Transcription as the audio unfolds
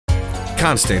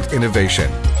constant innovation,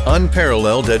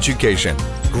 unparalleled education,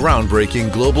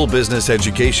 groundbreaking global business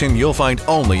education you'll find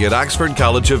only at Oxford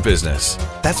College of Business.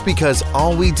 That's because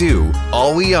all we do,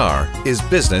 all we are, is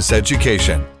business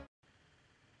education.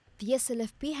 The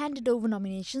SLFP handed over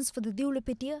nominations for the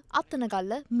Dewlapitiya,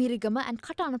 Attanagalla, Mirigama and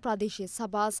Katana Pradeshiya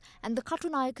Sabhas and the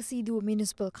Katunayaka Siduwa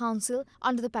Municipal Council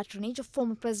under the patronage of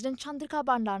former President Chandrika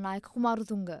Bandaranaike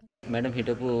Kumaratunga. Madam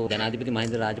හිටපු ජනාධිපති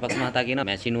මහින්ද රාජපක්ෂ මහතා කියන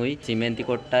මැෂිනුයි සිමෙන්ති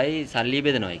කොට්ටයි සල්ලි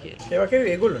බෙදනවායි කියලා. ඒවා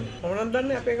කෙරුවේ ඒගොල්ලෝනේ. මම නම්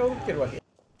දන්නේ අපේ කවුරුත් කෙරුවා කියලා.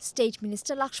 State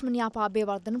Minister Lakshman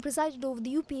Abewardena presided over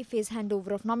the UPFA's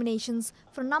handover of nominations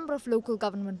for a number of local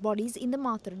government bodies in the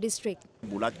Mathura district.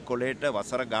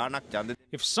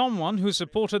 If someone who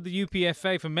supported the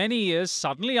UPFA for many years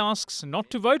suddenly asks not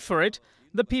to vote for it,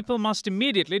 the people must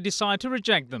immediately decide to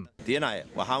reject them.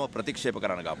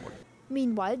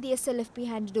 Meanwhile, the SLFP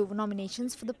handed over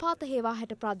nominations for the Pathahewa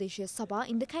Heta Pradeshiya Sabha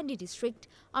in the Kandy district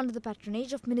under the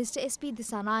patronage of Minister S.P.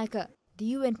 Disanayaka.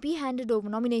 The UNP handed over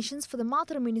nominations for the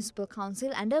Mathura Municipal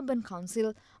Council and Urban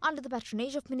Council under the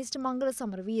patronage of Minister Mangala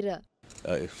Samaraweera.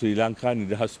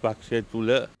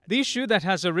 The issue that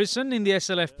has arisen in the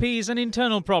SLFP is an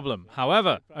internal problem.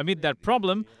 However, amid that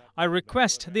problem, I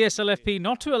request the SLFP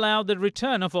not to allow the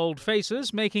return of old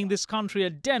faces, making this country a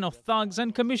den of thugs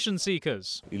and commission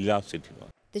seekers.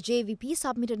 The JVP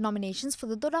submitted nominations for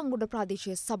the Dodanguda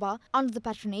Pradeshiya Sabha under the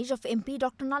patronage of MP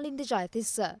Dr. Nalinda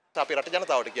Jayatissa.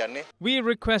 We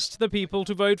request the people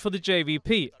to vote for the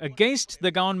JVP against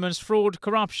the government's fraud,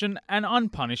 corruption and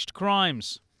unpunished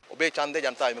crimes.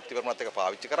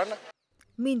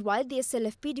 Meanwhile, the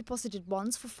SLFP deposited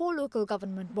bonds for 4 local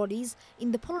government bodies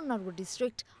in the Polonnaruwa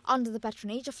district under the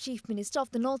patronage of Chief Minister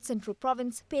of the North Central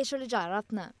Province, Peshala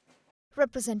Jayaratne.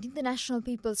 Representing the National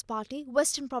People's Party,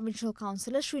 Western Provincial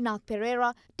Councillor Srinath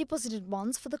Pereira deposited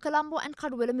bonds for the Colombo and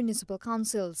Kaduwela Municipal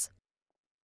Councils.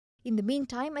 In the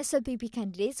meantime, SLPP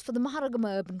candidates for the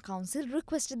Maharagama Urban Council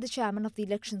requested the chairman of the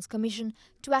Elections Commission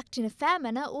to act in a fair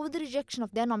manner over the rejection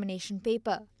of their nomination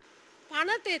paper.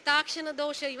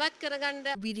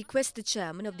 We request the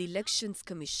chairman of the Elections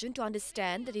Commission to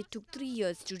understand that it took 3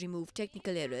 years to remove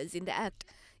technical errors in the Act.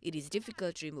 It is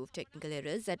difficult to remove technical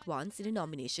errors at once in a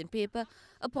nomination paper.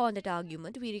 Upon that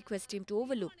argument, we request him to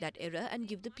overlook that error and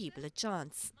give the people a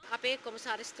chance.